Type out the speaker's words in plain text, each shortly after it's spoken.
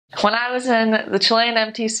When I was in the Chilean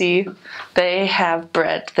MTC, they have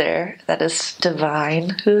bread there that is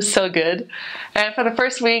divine. It was so good. And for the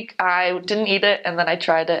first week, I didn't eat it, and then I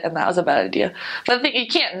tried it, and that was a bad idea. But I think you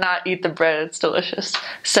can't not eat the bread. It's delicious.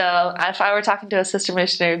 So if I were talking to a sister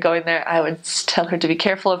missionary going there, I would tell her to be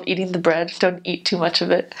careful of eating the bread. Don't eat too much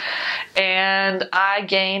of it. And I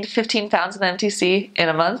gained 15 pounds in the MTC in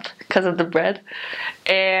a month because of the bread.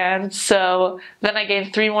 And so then I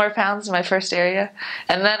gained 3 more pounds in my first area,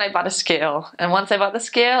 and then I bought a scale. And once I bought the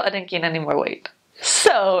scale, I didn't gain any more weight.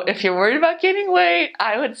 So if you're worried about gaining weight,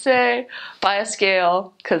 I would say buy a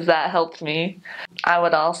scale, because that helped me. I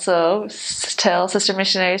would also tell sister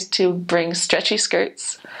missionaries to bring stretchy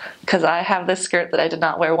skirts, because I have this skirt that I did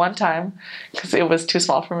not wear one time because it was too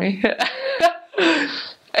small for me.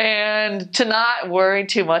 And to not worry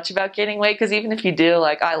too much about gaining weight, because even if you do,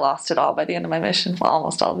 like, I lost it all by the end of my mission. Well,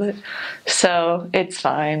 almost all of it. So it's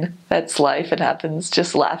fine. That's life. It happens.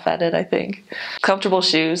 Just laugh at it, I think. Comfortable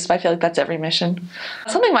shoes. I feel like that's every mission.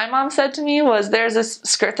 Something my mom said to me was there's this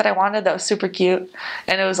skirt that I wanted that was super cute,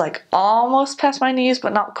 and it was like almost past my knees,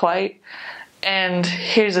 but not quite. And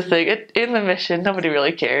here's the thing, in the mission, nobody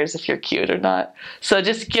really cares if you're cute or not. So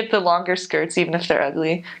just get the longer skirts, even if they're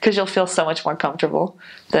ugly, because you'll feel so much more comfortable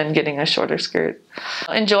than getting a shorter skirt.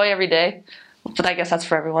 Enjoy every day, but I guess that's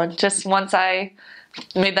for everyone. Just once I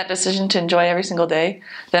made that decision to enjoy every single day,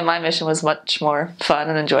 then my mission was much more fun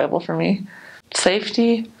and enjoyable for me.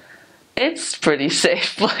 Safety? It's a pretty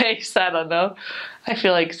safe place, I don't know. I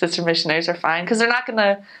feel like sister missionaries are fine, because they're not going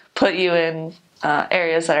to put you in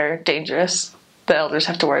areas that are dangerous. The elders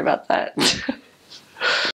have to worry about that.